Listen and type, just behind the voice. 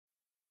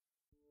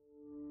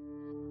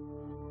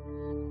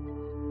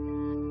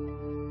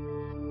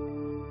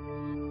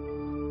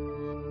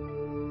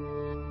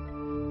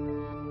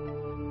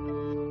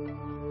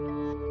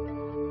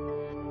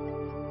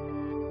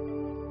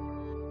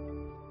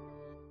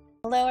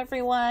Hello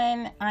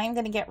everyone, I'm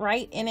going to get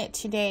right in it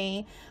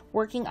today,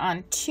 working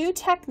on two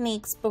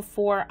techniques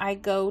before I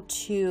go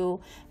to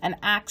an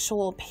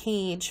actual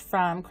page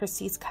from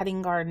Kristy's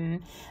Cutting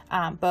Garden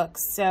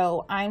books.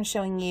 So I'm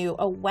showing you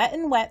a wet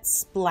and wet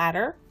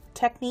splatter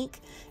technique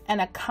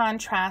and a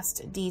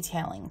contrast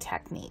detailing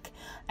technique.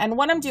 And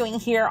what I'm doing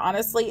here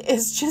honestly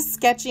is just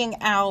sketching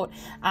out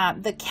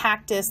the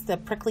cactus, the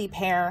prickly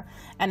pear,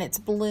 and its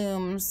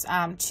blooms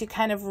to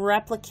kind of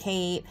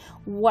replicate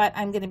what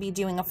I'm going to be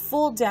doing a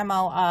full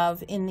demo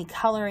of in the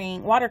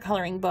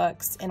watercoloring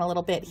books in a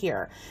little bit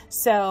here.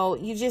 So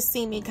you just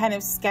see me kind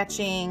of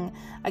sketching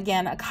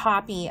again a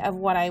copy of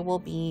what I will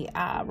be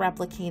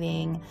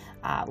replicating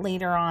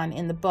later on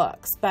in the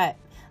books. But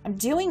I'm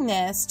doing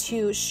this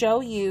to show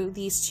you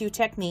these two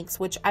techniques,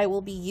 which I will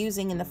be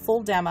using in the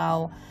full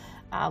demo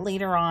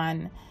later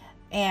on.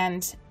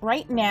 And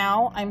right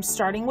now I'm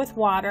starting with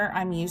water.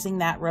 I'm using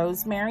that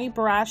rosemary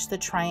brush, the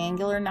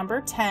triangular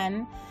number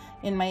 10.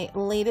 In my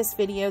latest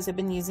videos, I've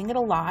been using it a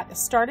lot. I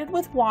started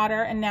with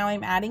water and now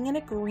I'm adding in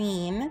a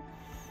green.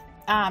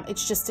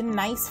 It's just a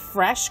nice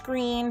fresh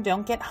green.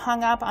 Don't get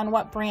hung up on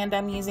what brand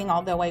I'm using,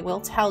 although I will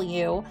tell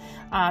you,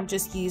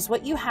 just use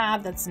what you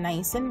have that's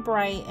nice and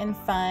bright and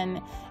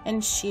fun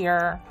and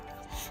sheer.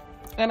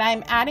 And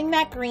I'm adding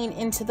that green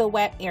into the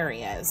wet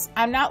areas.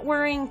 I'm not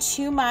worrying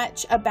too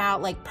much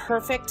about like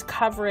perfect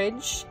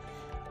coverage.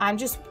 I'm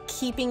just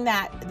keeping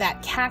that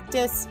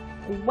cactus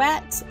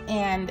wet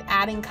and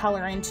adding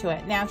color into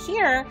it. Now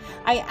here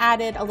I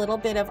added a little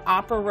bit of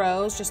Opera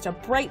Rose, just a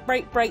bright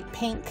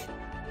pink,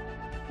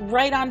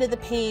 right onto the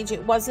page.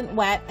 It wasn't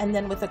wet, and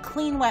then with a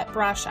clean wet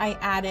brush I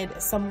added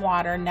some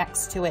water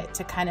next to it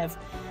to kind of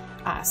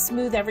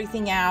smooth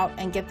everything out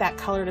and get that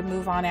color to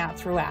move on out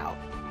throughout.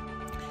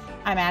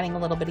 I'm adding a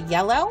little bit of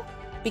yellow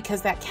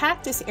because that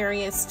cactus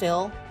area is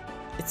still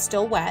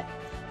wet,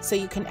 so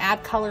you can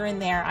add color in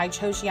there. I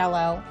chose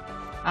yellow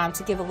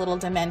to give a little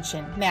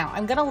dimension. Now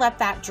I'm gonna let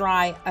that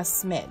dry a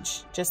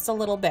smidge, just a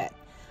little bit.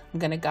 I'm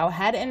gonna go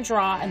ahead and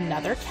draw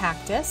another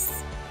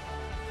cactus.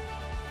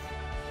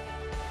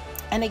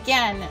 And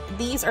again,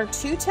 these are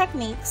two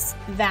techniques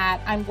that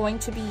I'm going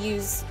to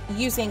be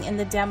using in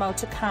the demo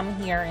to come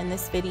here in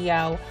this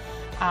video.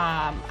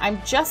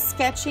 I'm just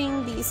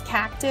sketching these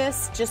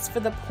cactus just for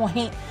the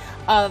point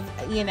of,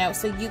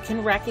 so you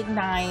can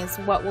recognize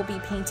what we'll be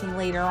painting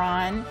later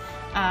on.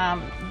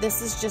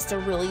 This is just a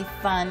really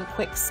fun,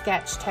 quick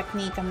sketch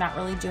technique. I'm not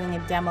really doing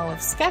a demo of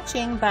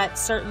sketching, but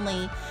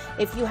certainly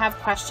if you have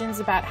questions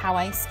about how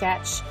I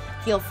sketch,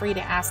 feel free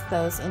to ask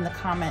those in the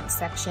comments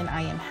section.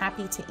 I am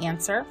happy to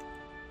answer.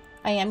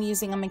 I am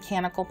using a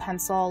mechanical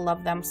pencil.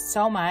 Love them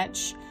so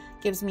much.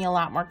 Gives me a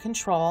lot more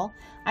control.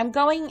 I'm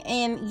going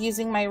in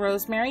using my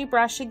rosemary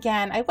brush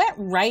again. I went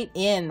right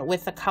in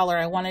with the color.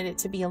 I wanted it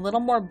to be a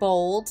little more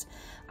bold.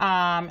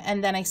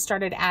 And then I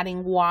started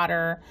adding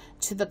water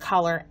to the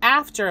color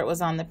after it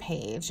was on the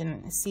page.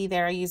 And see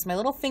there, I used my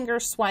little finger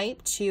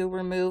swipe to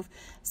remove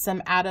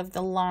some out of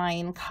the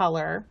line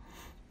color.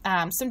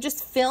 So I'm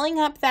just filling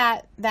up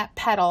that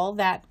petal,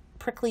 that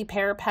prickly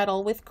pear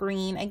petal with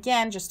green.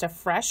 Again, just a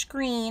fresh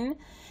green.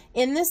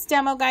 In this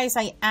demo, guys,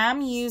 I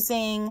am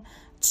using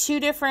two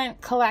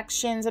different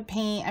collections of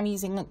paint. I'm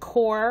using a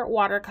Core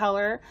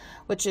watercolor,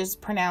 which is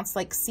pronounced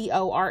like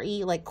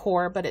C-O-R-E, like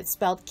core, but it's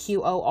spelled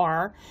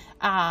Q-O-R.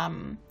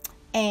 And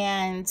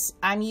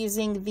I'm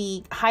using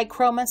the High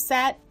Chroma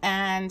set,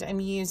 and I'm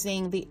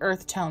using the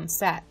Earth Tone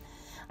set.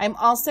 I'm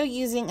also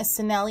using a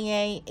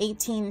Sennelier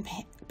 18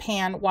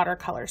 pan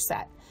watercolor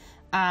set.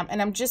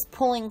 And I'm just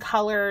pulling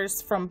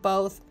colors from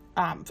both,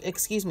 from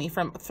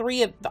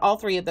all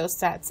three of those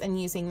sets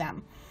and using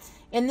them.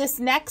 In this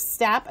next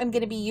step, I'm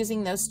going to be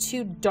using those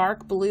two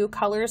dark blue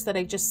colors that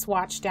I just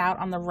swatched out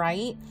on the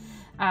right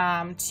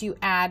to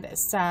add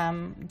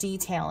some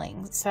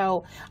detailing.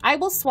 So I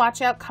will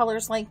swatch out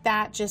colors like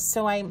that just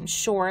so I'm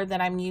sure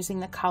that I'm using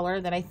the color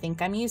that I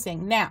think I'm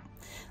using. Now,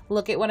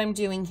 look at what I'm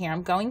doing here.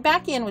 I'm going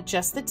back in with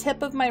just the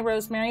tip of my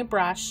rosemary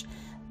brush.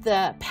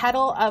 The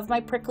petal of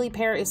my prickly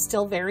pear is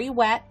still very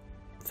wet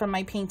from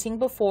my painting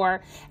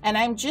before, and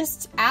I'm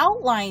just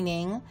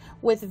outlining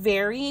with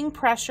varying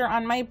pressure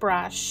on my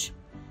brush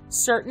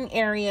certain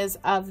areas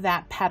of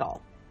that petal.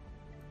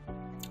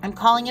 I'm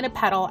calling it a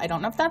petal. I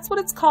don't know if that's what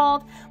it's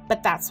called,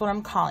 but that's what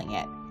I'm calling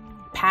it.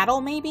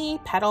 Petal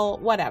maybe? Petal,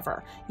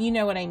 whatever. You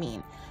know what I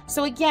mean.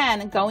 So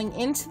again, going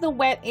into the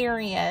wet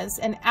areas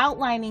and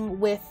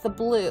outlining with the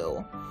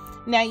blue.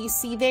 Now you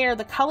see there,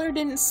 the color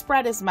didn't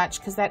spread as much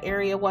because that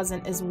area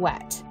wasn't as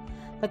wet,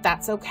 but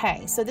that's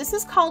okay. So this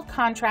is called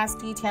contrast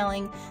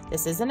detailing.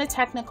 This isn't a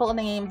technical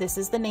name. This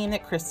is the name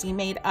that Kristy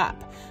made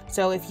up.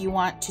 So if you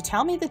want to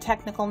tell me the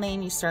technical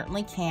name, you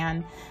certainly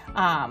can,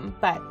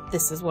 but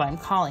this is what I'm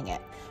calling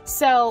it.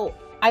 So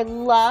I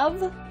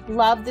love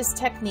this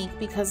technique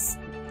because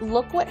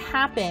look what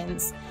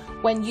happens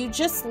when you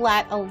just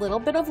let a little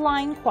bit of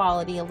line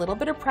quality, a little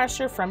bit of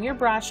pressure from your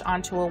brush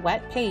onto a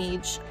wet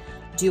page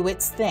do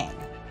its thing.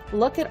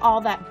 look at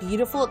all that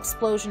beautiful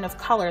explosion of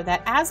color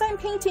that as I'm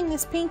painting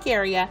this pink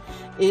area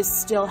is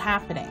still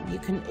happening. You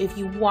can, if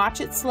you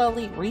watch it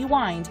slowly,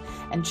 rewind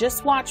and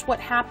just watch what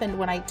happened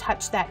when I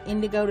touched that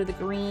indigo to the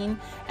green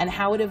and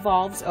how it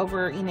evolves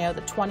over, you know,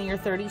 the 20 or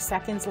 30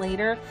 seconds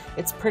later.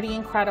 It's pretty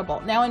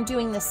incredible. Now I'm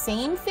doing the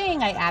same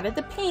thing. I added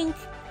the pink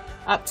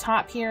up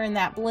top here in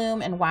that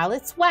bloom, and while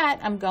it's wet,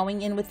 I'm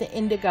going in with the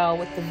indigo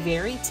with the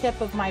very tip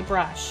of my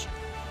brush,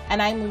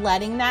 and I'm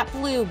letting that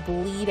blue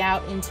bleed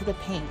out into the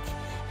pink.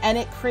 And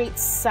it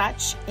creates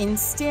such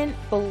instant,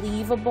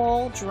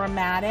 believable,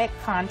 dramatic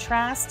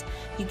contrast.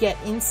 You get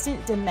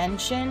instant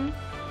dimension,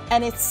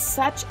 and it's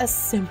such a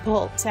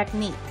simple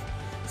technique.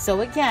 So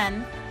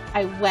again,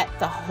 I wet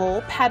the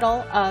whole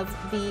petal of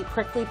the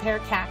prickly pear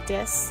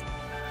cactus.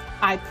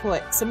 I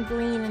put some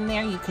green in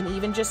there. You can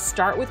even just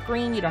start with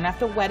green. You don't have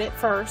to wet it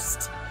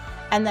first.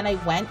 And then I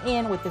went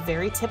in with the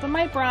very tip of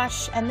my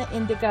brush and the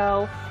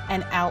indigo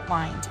and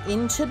outlined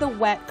into the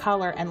wet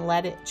color and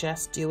let it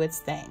just do its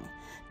thing.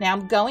 Now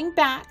I'm going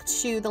back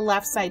to the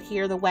left side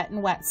here, the wet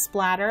and wet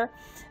splatter.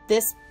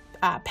 This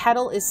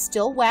petal is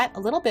still wet,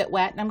 a little bit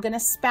wet, and I'm going to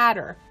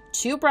spatter.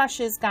 2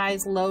 brushes,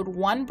 guys. Load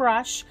 1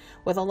 brush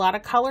with a lot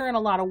of color and a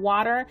lot of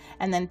water,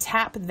 and then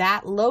tap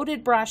that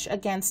loaded brush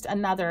against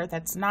another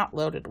that's not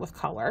loaded with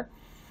color.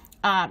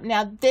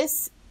 Now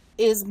this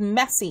is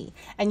messy,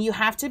 and you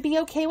have to be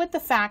okay with the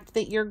fact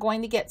that you're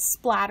going to get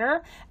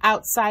splatter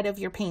outside of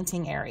your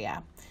painting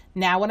area.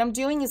 Now what I'm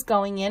doing is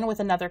going in with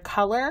another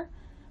color,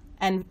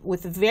 and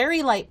with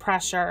very light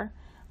pressure,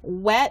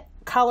 wet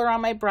color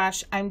on my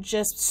brush, I'm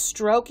just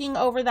stroking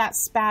over that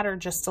spatter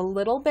just a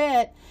little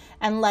bit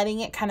and letting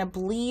it kind of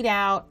bleed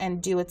out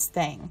and do its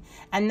thing.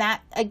 And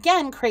that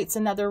again creates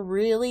another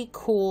really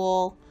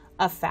cool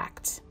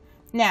effect.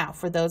 Now,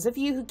 for those of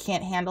you who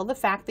can't handle the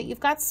fact that you've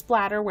got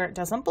splatter where it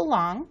doesn't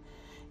belong,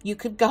 you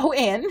could go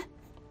in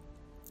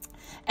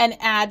and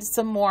add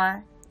some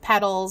more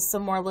petals,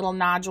 some more little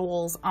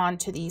nodules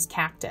onto these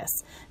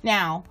cactus.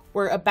 Now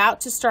we're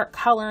about to start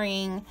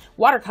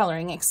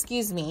watercoloring,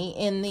 excuse me,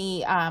 in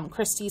the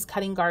Kristy's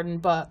Cutting Garden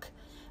book.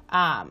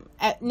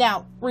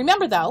 Now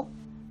remember though,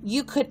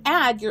 you could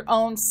add your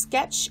own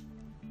sketching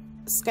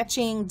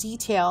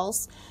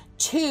details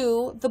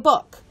to the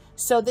book.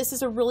 So this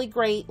is a really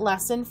great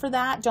lesson for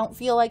that. Don't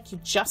feel like you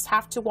just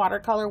have to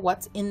watercolor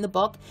what's in the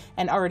book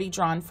and already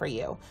drawn for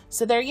you.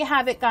 So there you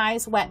have it,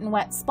 guys, wet and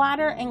wet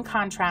splatter and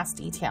contrast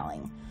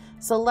detailing.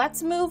 So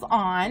let's move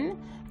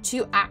on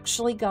to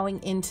actually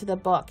going into the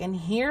book. And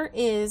here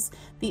is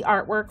the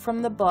artwork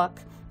from the book.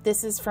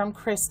 This is from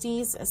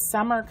Kristy's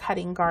Summer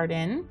Cutting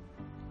Garden.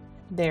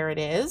 There it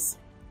is.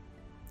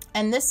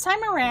 And this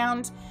time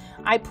around,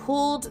 I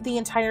pulled the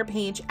entire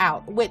page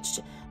out, which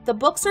the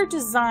books are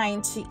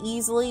designed to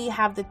easily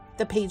have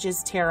the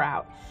pages tear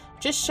out.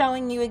 Just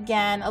showing you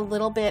again a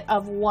little bit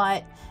of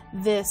what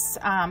this,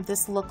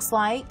 this looks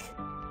like.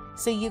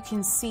 So you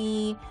can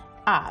see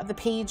the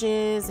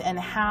pages and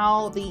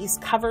how these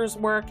covers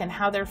work and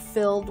how they're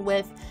filled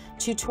with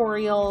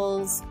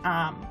tutorials.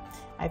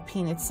 I've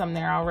painted some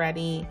there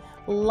already.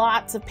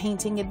 Lots of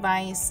painting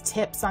advice,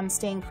 tips on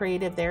staying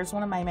creative. There's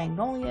one of my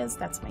magnolias.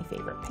 That's my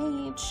favorite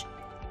page.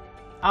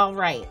 All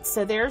right,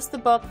 so there's the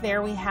book.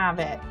 There we have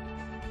it.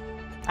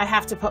 I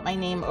have to put my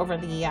name over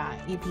the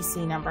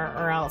UPC number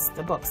or else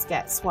the books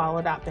get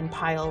swallowed up in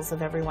piles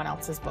of everyone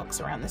else's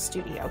books around the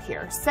studio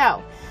here.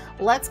 So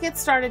let's get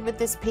started with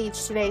this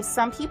page today.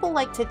 Some people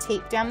like to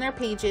tape down their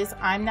pages.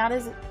 I'm not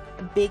as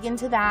big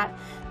into that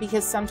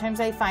because sometimes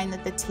I find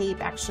that the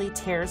tape actually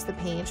tears the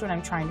page when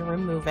I'm trying to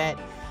remove it.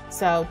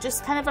 So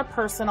just kind of a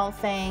personal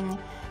thing.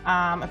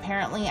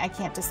 Apparently I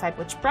can't decide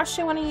which brush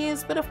I want to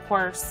use, but of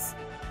course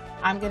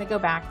I'm going to go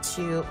back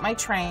to my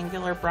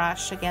triangular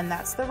brush. Again,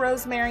 that's the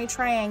Rosemary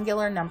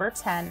Triangular number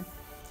 10.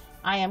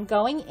 I am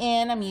going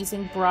in, I'm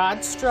using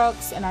broad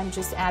strokes, and I'm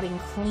just adding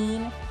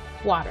clean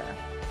water.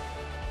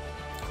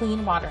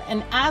 Clean water.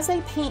 And as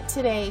I paint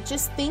today,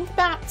 just think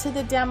back to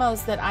the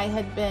demos that I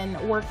had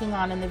been working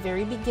on in the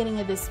very beginning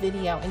of this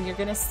video, and you're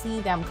going to see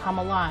them come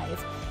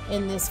alive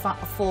in this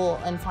full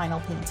and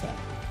final painting.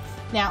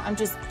 Now I'm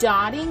just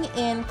dotting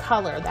in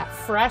color, that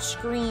fresh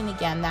green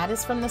again. That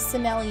is from the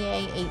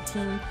Sennelier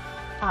 18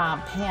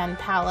 pan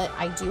palette.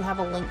 I do have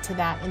a link to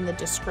that in the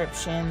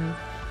description.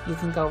 You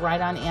can go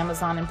right on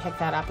Amazon and pick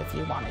that up if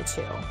you wanted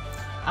to.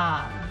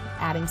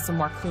 Adding some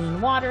more clean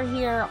water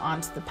here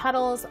onto the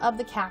petals of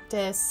the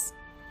cactus.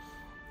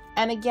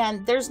 And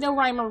again, there's no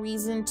rhyme or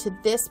reason to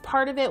this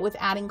part of it with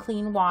adding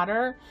clean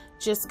water.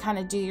 Just kind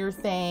of do your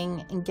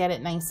thing and get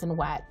it nice and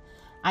wet.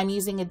 I'm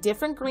using a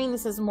different green.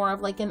 This is more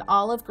of like an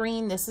olive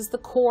green. This is the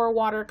core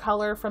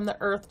watercolor from the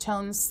Earth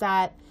Tones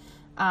set.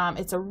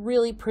 It's a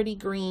really pretty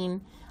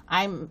green.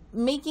 I'm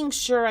making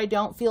sure I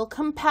don't feel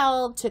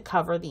compelled to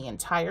cover the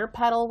entire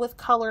petal with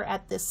color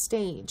at this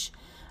stage.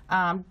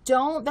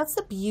 That's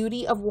the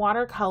beauty of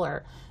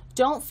watercolor.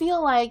 Don't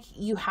feel like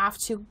you have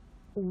to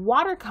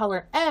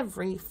watercolor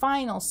every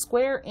final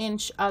square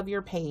inch of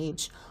your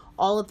page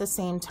all at the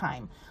same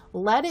time.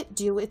 Let it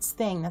do its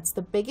thing. That's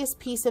the biggest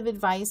piece of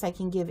advice I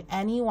can give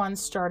anyone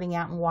starting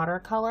out in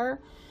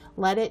watercolor.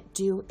 Let it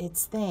do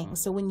its thing.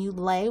 So when you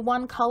lay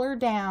one color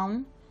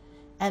down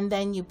and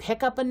then you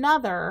pick up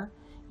another,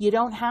 you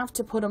don't have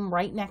to put them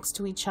right next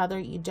to each other.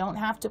 You don't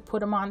have to put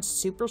them on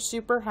super,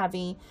 super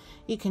heavy.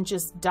 You can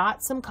just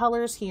dot some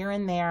colors here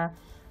and there,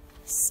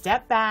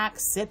 step back,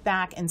 sit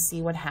back, and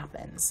see what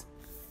happens.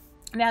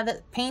 Now,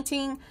 the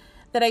painting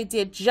that I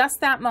did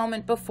just that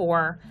moment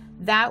before,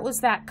 that was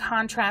that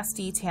contrast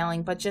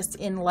detailing, but just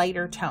in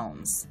lighter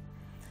tones.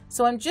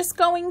 So I'm just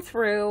going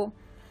through,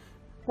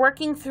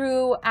 working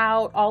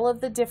throughout all of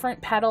the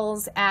different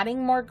petals,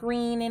 adding more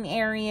green in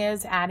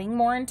areas, adding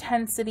more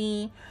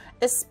intensity,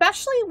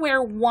 especially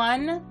where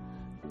one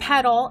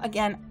petal,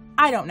 again,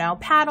 I don't know,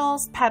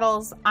 petals,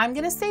 I'm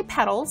gonna say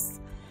petals,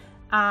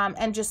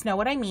 and just know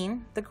what I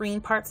mean, the green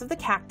parts of the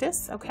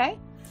cactus, okay?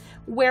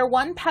 Where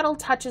one petal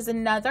touches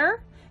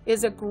another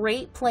is a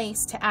great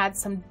place to add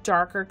some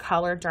darker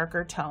color,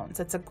 darker tones.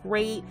 It's a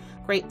great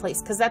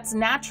place, because that's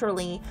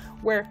naturally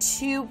where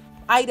two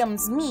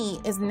items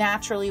meet, is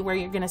naturally where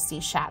you're gonna see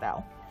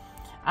shadow.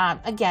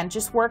 Again,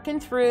 just working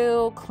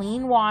through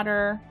clean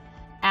water,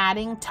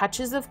 adding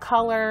touches of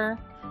color,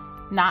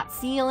 not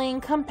feeling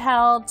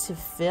compelled to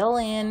fill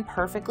in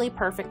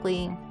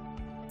perfectly.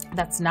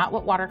 That's not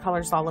what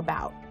watercolor is all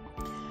about.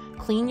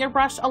 Clean your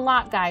brush a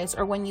lot, guys,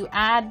 or when you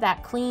add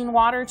that clean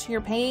water to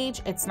your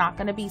page, it's not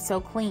going to be so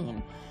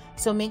clean.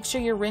 So make sure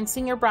you're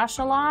rinsing your brush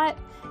a lot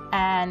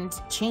and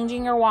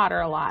changing your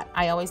water a lot.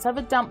 I always have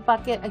a dump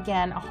bucket.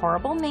 Again, a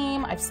horrible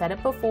name. I've said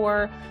it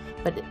before,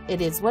 but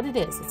it is what it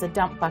is. It's a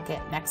dump bucket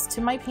next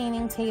to my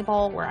painting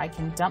table where I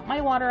can dump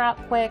my water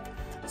out quick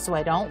so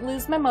I don't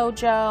lose my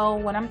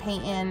mojo when I'm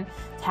painting,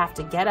 to have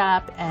to get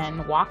up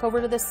and walk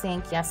over to the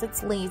sink. Yes,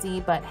 it's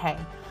lazy, but hey,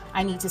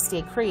 I need to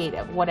stay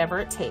creative, whatever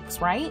it takes,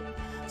 right?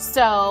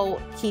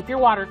 So keep your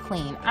water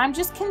clean. I'm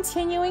just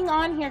continuing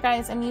on here,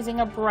 guys. I'm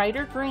using a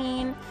brighter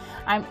green.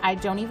 I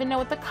don't even know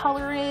what the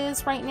color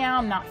is right now.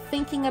 I'm not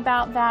thinking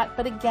about that.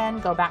 But again,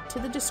 go back to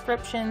the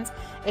descriptions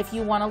if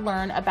you want to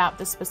learn about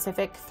the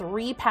specific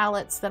 3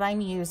 palettes that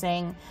I'm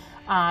using.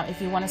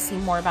 If you want to see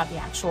more about the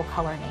actual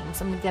color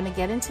names. I'm going to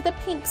get into the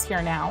pinks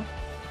here now.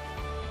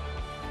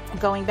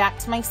 Going back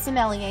to my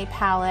Sennelier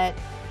palette.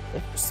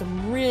 There's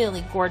some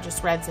really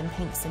gorgeous reds and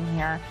pinks in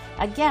here.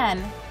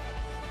 Again,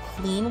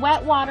 clean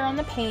wet water on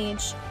the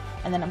page,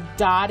 and then I'm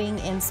dotting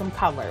in some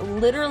color.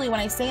 Literally,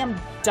 when I say I'm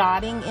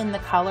dotting in the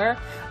color,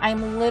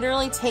 I'm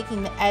literally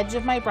taking the edge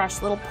of my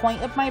brush, little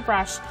point of my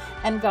brush,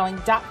 and going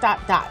dot,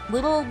 dot, dot.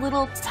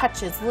 Little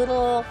touches,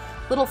 little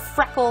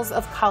freckles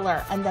of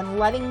color, and then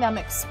letting them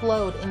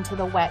explode into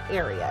the wet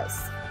areas.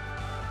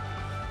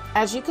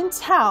 As you can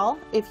tell,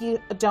 if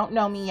you don't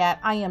know me yet,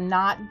 I am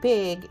not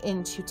big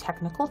into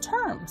technical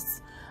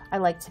terms. I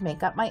like to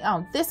make up my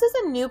own. This is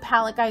a new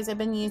palette, guys, I've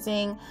been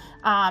using.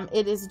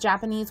 It is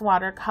Japanese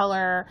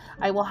watercolor.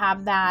 I will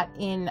have that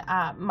in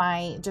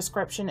my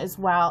description as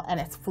well, and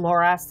it's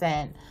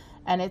fluorescent,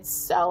 and it's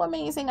so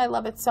amazing. I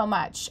love it so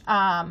much.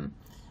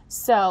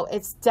 So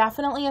it's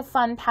definitely a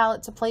fun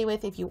palette to play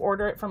with. If you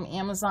order it from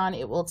Amazon,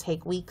 it will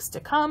take weeks to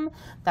come.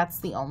 That's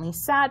the only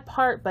sad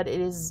part, but it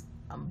is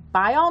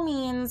by all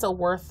means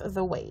worth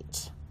the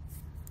wait.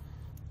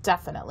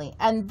 Definitely.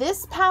 And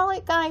this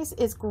palette, guys,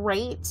 is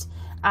great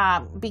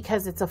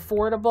because it's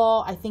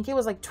affordable. I think it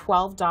was like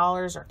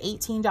 $12 or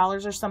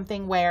 $18 or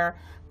something, where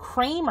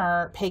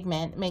Kramer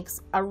pigment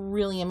makes a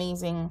really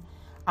amazing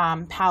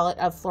palette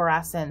of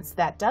fluorescents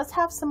that does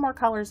have some more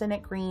colors in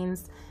it,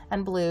 greens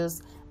and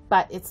blues,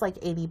 but it's like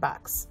 80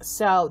 bucks.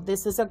 So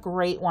this is a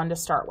great one to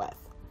start with.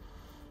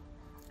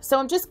 So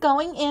I'm just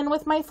going in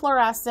with my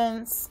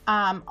fluorescents.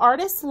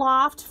 Artist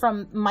Loft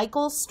from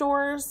Michael's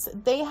stores,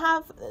 they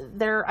have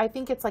their, I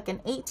think it's like an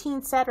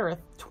 18 set or a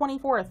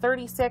 24 or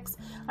 36.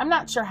 I'm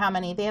not sure how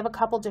many. They have a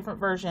couple different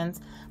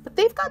versions, but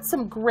they've got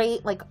some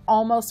great, like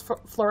almost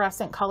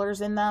fluorescent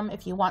colors in them.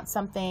 If you want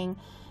something,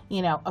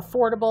 you know,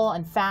 affordable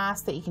and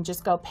fast that you can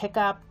just go pick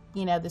up,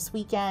 you know, this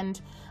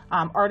weekend.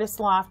 Artist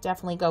Loft,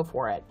 definitely go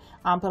for it.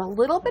 But a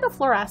little bit of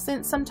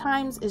fluorescence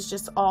sometimes is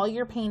just all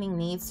your painting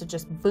needs to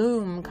just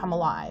boom, come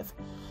alive.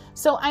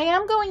 So I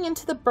am going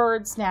into the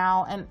birds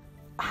now, and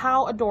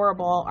how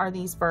adorable are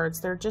these birds?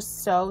 They're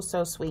just so,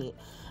 so sweet.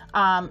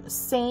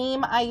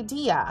 Same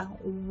idea,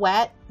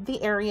 wet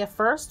the area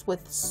first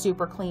with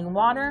super clean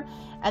water,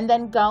 and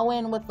then go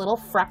in with little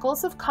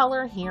freckles of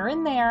color here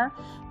and there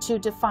to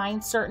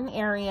define certain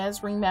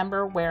areas.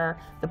 Remember where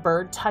the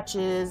bird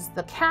touches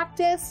the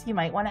cactus, you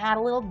might want to add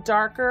a little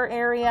darker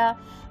area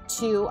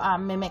to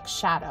mimic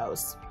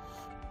shadows.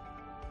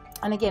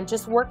 And again,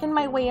 just working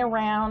my way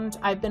around.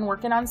 I've been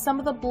working on some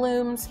of the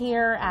blooms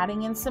here,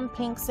 adding in some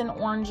pinks and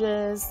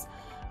oranges,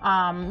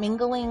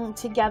 mingling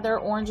together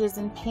oranges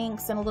and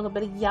pinks and a little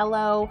bit of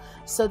yellow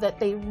so that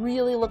they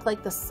really look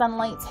like the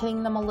sunlight's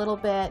hitting them a little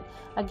bit.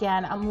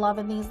 Again, I'm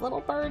loving these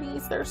little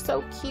birdies. They're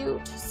so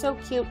cute, so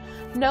cute.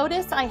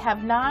 Notice I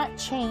have not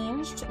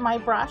changed my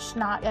brush,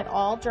 not at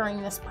all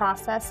during this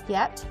process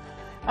yet.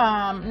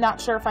 Not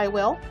sure if I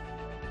will.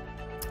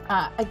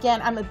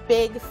 Again, I'm a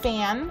big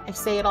fan, I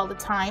say it all the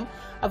time,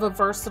 of a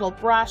versatile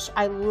brush.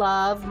 I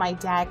love my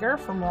dagger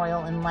from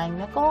Royal and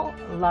Langnickel.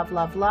 Love,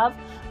 love, love.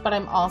 But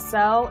I'm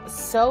also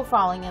so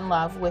falling in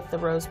love with the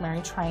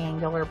Rosemary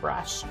triangular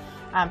brush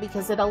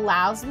because it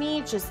allows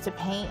me just to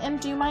paint and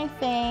do my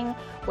thing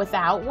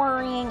without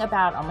worrying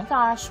about, oh my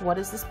gosh, what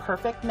is this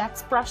perfect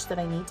next brush that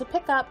I need to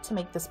pick up to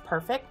make this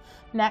perfect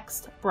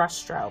next brush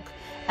stroke?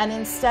 And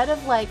instead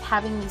of like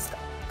having these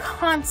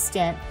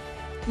constant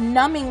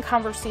numbing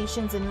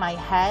conversations in my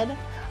head,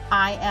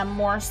 I am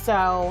more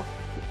so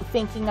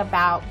thinking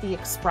about the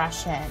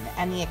expression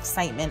and the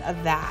excitement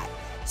of that.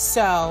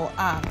 So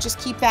just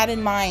keep that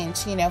in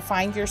mind. You know,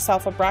 find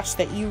yourself a brush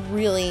that you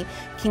really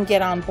can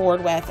get on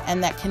board with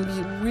and that can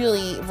be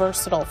really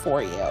versatile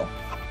for you.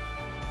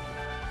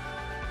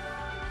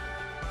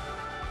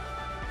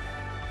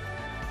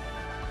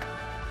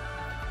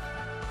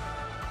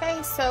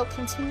 Okay, so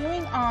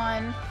continuing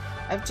on,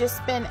 I've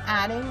just been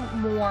adding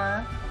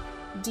more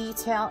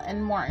detail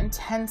and more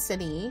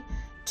intensity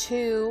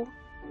to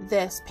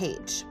this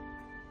page.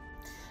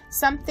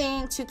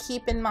 Something to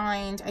keep in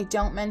mind, I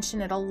don't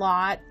mention it a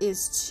lot,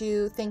 is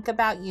to think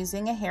about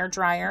using a hair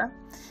dryer.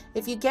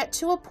 If you get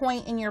to a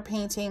point in your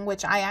painting,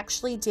 which I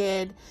actually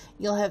did,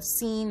 you'll have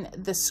seen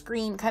the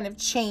screen kind of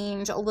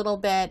change a little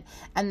bit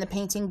and the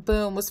painting,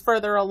 boom, was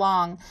further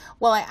along.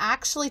 Well, I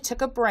actually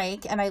took a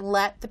break and I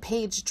let the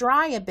page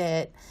dry a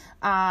bit,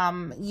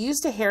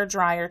 used a hair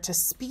dryer to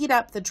speed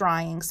up the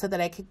drying so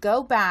that I could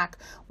go back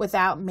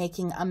without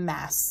making a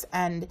mess.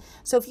 And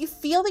so if you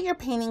feel that your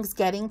painting's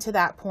getting to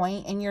that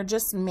point and you're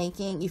just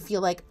you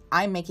feel like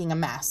I'm making a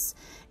mess,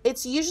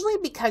 it's usually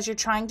because you're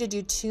trying to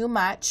do too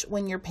much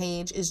when your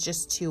page is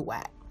just too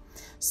wet.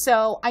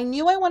 So I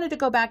knew I wanted to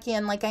go back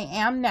in like I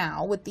am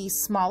now with these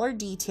smaller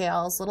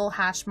details, little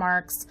hash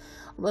marks,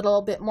 a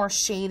little bit more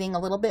shading, a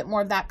little bit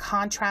more of that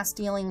contrast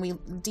detailing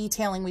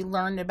we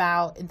learned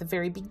about at the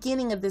very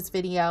beginning of this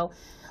video.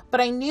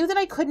 But I knew that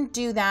I couldn't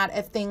do that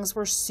if things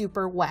were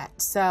super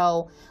wet.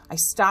 So I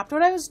stopped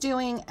what I was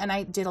doing and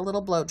I did a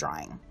little blow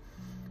drying.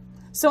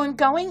 So I'm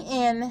going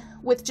in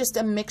with just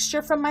a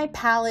mixture from my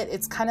palette.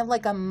 It's kind of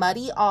like a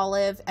muddy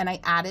olive, and I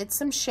added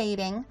some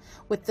shading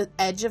with the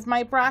edge of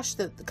my brush,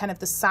 kind of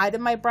the side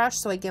of my brush,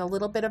 so I get a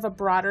little bit of a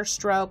broader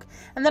stroke.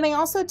 And then I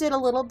also did a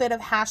little bit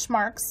of hash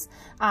marks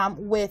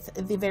with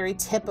the very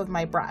tip of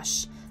my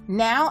brush.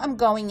 Now I'm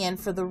going in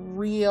for the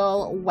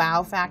real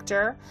wow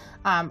factor.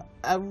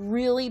 A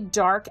really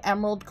dark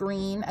emerald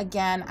green.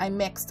 Again, I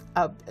mixed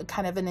a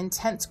kind of an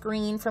intense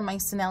green from my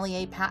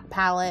Sennelier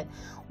palette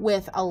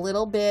with a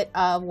little bit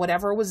of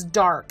whatever was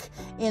dark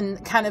in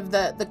kind of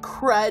the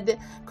crud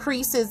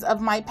creases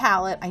of my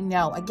palette. I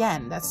know,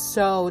 again, that's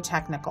so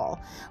technical,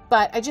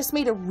 but I just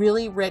made a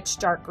really rich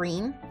dark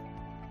green.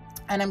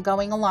 And I'm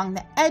going along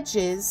the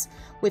edges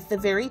with the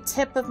very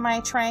tip of my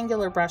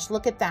triangular brush.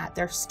 Look at that.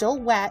 They're still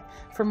wet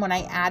from when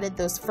I added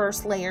those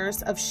first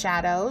layers of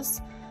shadows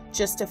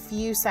just a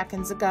few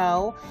seconds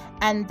ago.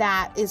 And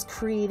that is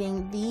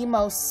creating the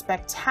most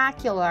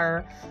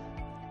spectacular,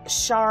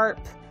 sharp,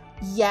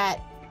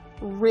 yet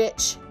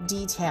rich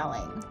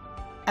detailing.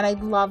 And I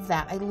love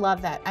that. I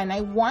love that. And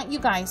I want you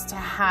guys to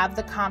have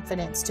the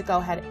confidence to go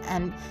ahead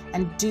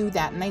and do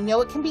that. And I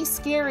know it can be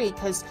scary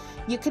because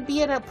you could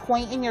be at a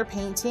point in your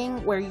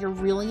painting where you're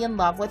really in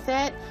love with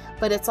it,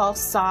 but it's all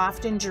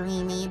soft and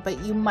dreamy, but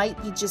you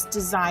might be just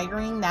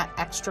desiring that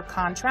extra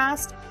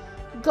contrast.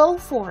 Go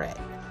for it.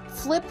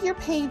 Flip your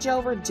page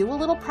over, do a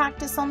little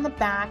practice on the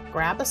back,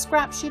 grab a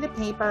scrap sheet of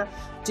paper,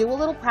 do a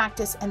little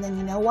practice, and then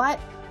you know what?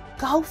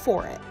 Go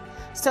for it.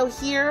 So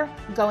here,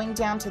 going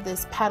down to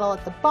this petal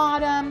at the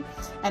bottom,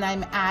 and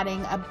I'm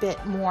adding a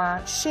bit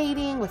more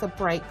shading with a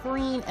bright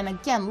green. And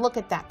again, look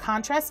at that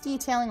contrast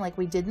detailing like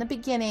we did in the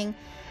beginning.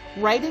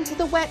 Right into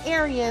the wet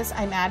areas,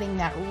 I'm adding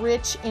that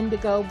rich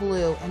indigo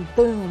blue, and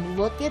boom,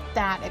 look at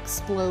that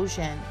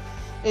explosion.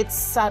 It's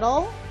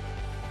subtle,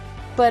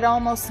 but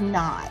almost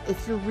not.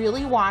 If you're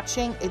really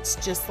watching, it's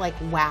just like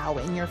wow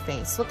in your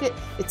face. Look at,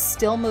 it's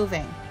still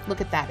moving.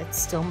 Look at that,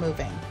 it's still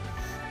moving.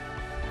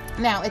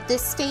 Now at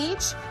this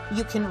stage,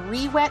 you can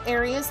re-wet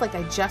areas like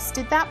I just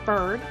did that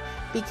bird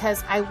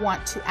because I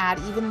want to add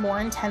even more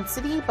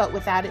intensity, but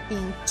without it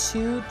being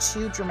too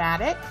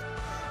dramatic.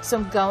 So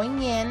I'm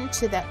going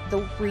into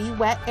the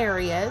re-wet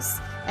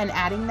areas and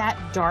adding that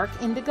dark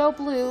indigo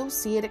blue.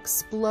 See it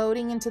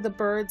exploding into the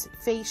bird's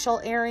facial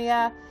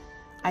area.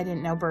 I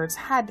didn't know birds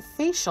had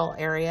facial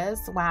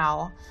areas.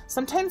 Wow.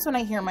 Sometimes when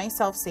I hear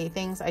myself say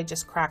things, I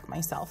just crack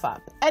myself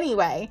up.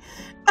 Anyway,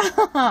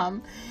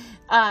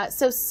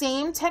 so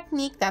same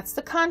technique, that's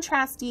the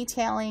contrast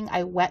detailing.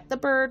 I wet the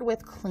bird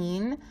with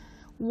clean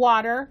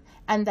water,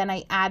 and then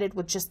I added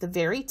with just the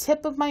very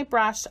tip of my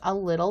brush a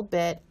little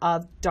bit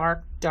of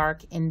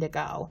dark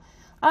indigo.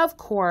 Of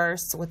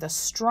course, with a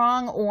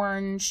strong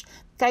orange.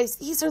 Guys,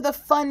 these are the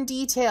fun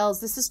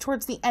details. This is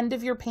towards the end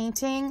of your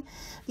painting.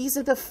 These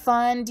are the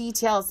fun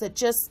details that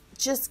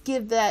just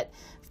give that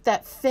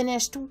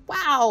finished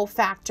wow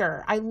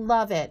factor. I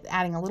love it.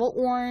 Adding a little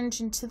orange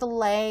into the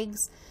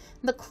legs,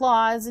 the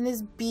claws, and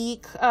his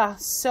beak.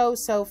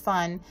 So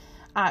fun.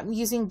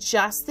 using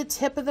just the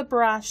tip of the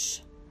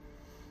brush.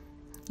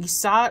 You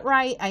saw it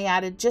right. I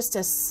added just a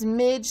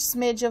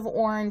smidge of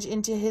orange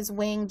into his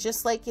wing,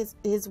 just like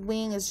his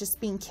wing is just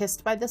being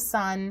kissed by the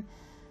sun.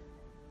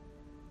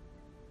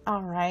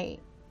 All right,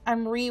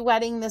 I'm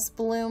re-wetting this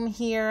bloom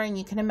here, and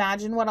you can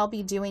imagine what I'll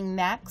be doing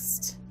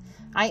next.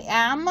 I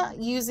am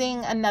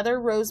using another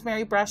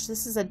rosemary brush.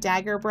 This is a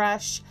dagger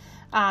brush.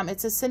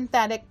 It's a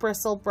synthetic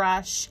bristle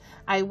brush.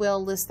 I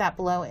will list that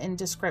below in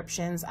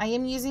descriptions. I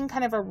am using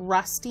kind of a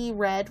rusty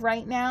red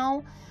right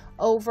now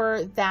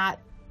over that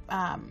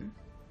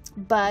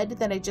bud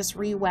that I just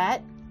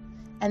re-wet.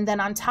 And then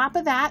on top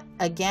of that,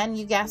 again,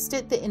 you guessed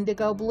it, the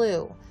indigo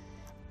blue.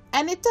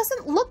 And it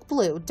doesn't look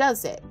blue,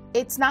 does it?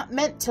 It's not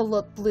meant to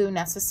look blue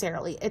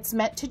necessarily. It's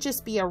meant to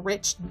just be a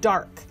rich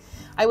dark.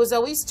 I was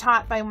always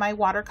taught by my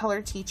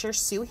watercolor teacher,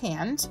 Sue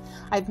Hand.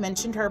 I've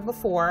mentioned her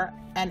before,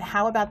 and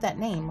how about that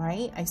name,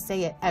 right? I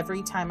say it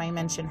every time I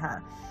mention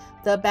her.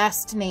 The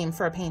best name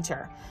for a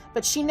painter.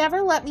 But she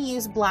never let me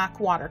use black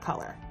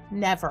watercolor,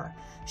 never.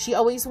 She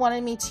always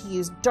wanted me to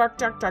use dark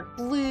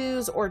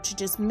blues, or to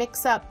just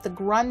mix up the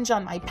grunge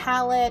on my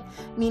palette,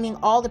 meaning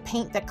all the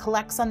paint that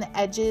collects on the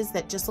edges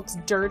that just looks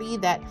dirty,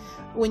 that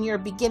when you're a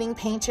beginning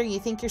painter, you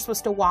think you're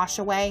supposed to wash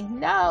away.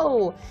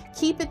 No,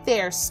 keep it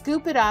there,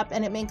 scoop it up,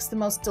 and it makes the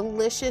most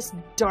delicious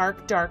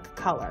dark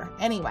color.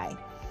 Anyway,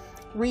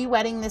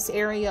 re-wetting this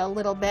area a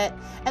little bit.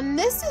 And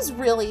this is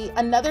really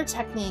another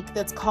technique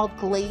that's called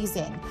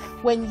glazing.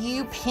 When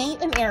you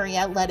paint an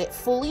area, let it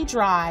fully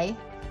dry,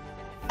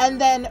 and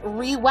then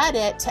re-wet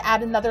it to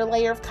add another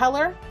layer of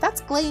color.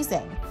 That's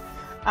glazing.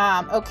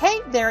 Okay,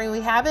 there we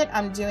have it.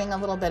 I'm doing a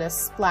little bit of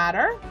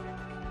splatter.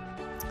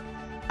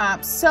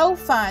 So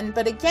fun,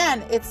 but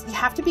again, you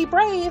have to be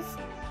brave,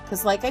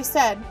 because like I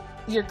said,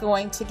 you're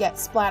going to get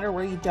splatter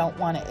where you don't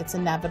want it. It's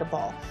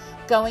inevitable.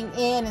 Going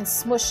in and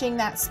smushing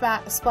that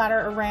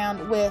splatter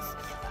around with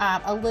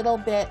a little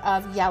bit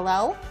of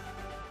yellow,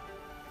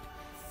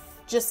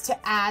 just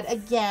to add,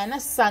 again, a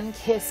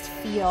sun-kissed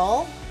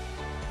feel.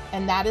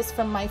 And that is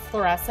from my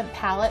fluorescent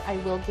palette. I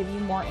will give you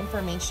more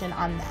information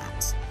on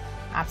that.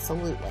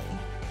 Absolutely.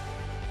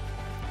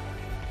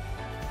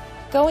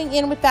 Going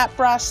in with that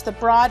brush, the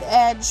broad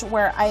edge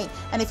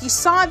and if you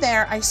saw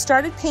there, I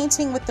started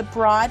painting with the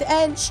broad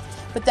edge,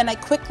 but then I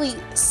quickly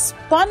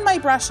spun my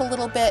brush a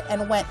little bit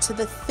and went to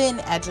the thin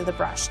edge of the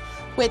brush,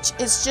 which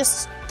is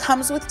just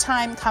comes with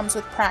time, comes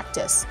with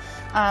practice.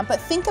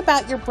 But think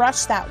about your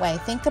brush that way.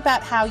 Think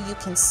about how you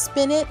can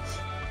spin it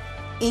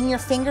in your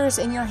fingers,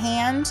 in your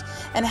hand,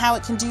 and how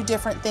it can do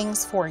different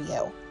things for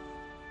you.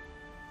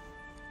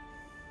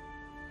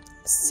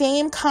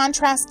 Same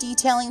contrast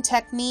detailing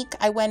technique.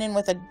 I went in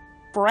with a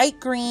bright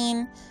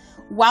green.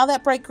 While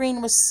that bright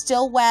green was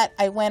still wet,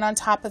 I went on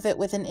top of it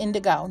with an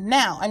indigo.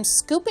 Now, I'm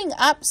scooping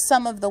up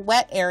some of the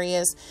wet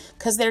areas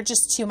because they're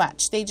just too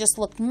much. They just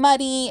look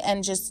muddy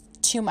and just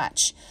too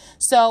much.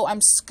 So I'm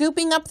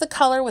scooping up the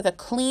color with a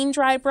clean,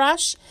 dry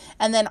brush,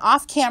 and then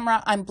off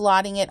camera, I'm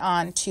blotting it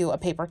onto a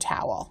paper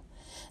towel.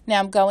 Now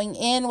I'm going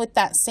in with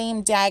that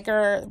same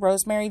dagger,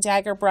 rosemary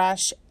dagger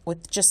brush,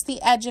 with just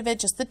the edge of it,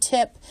 just the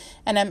tip,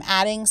 and I'm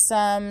adding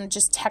some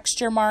just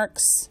texture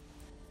marks.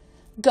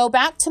 Go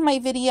back to my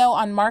video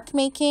on mark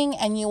making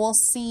and you will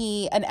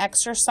see an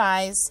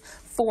exercise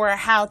for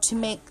how to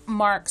make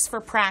marks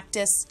for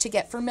practice, to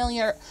get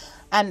familiar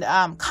and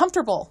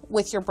comfortable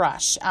with your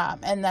brush.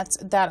 And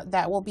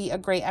that will be a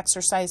great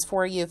exercise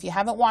for you. If you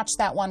haven't watched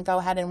that one, go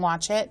ahead and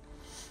watch it.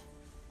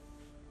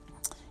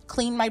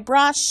 Clean my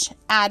brush,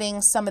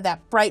 adding some of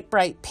that bright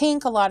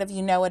pink. A lot of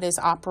you know it is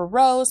Opera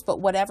Rose,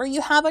 but whatever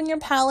you have on your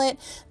palette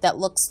that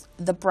looks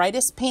the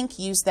brightest pink,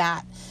 use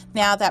that.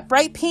 Now that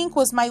bright pink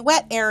was my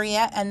wet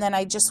area, and then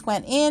I just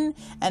went in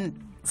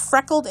and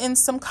freckled in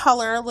some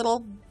color,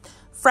 little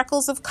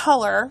freckles of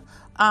color.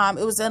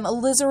 It was an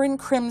alizarin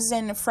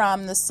crimson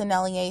from the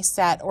Sennelier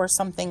set or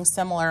something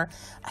similar.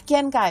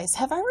 Again, guys,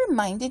 have I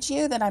reminded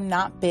you that I'm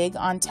not big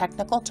on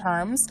technical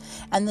terms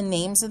and the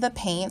names of the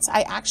paints?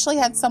 I actually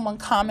had someone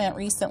comment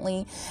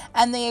recently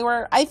and they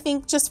were, I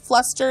think, just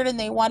flustered and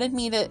they wanted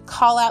me to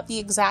call out the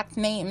exact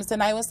names.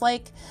 And I was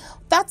like,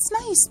 that's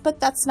nice, but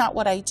that's not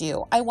what I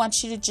do. I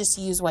want you to just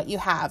use what you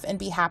have and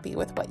be happy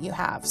with what you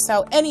have.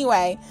 So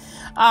anyway,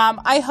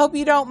 I hope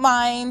you don't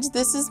mind.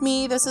 This is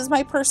me. This is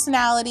my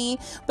personality.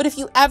 But if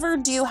you ever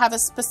do have a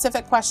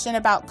specific question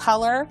about a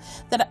color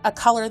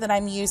that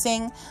I'm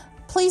using,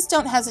 please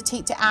don't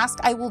hesitate to ask.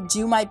 I will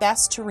do my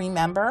best to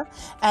remember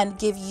and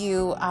give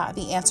you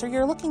the answer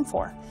you're looking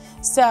for.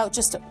 So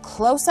just a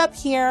close up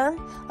here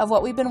of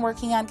what we've been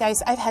working on,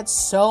 guys. I've had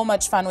so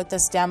much fun with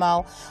this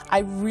demo. I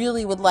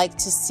really would like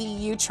to see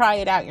you try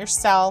it out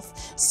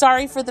yourself.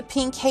 Sorry for the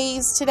pink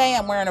haze today.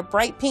 I'm wearing a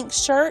bright pink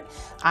shirt.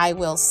 I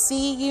will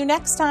see you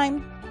next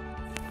time.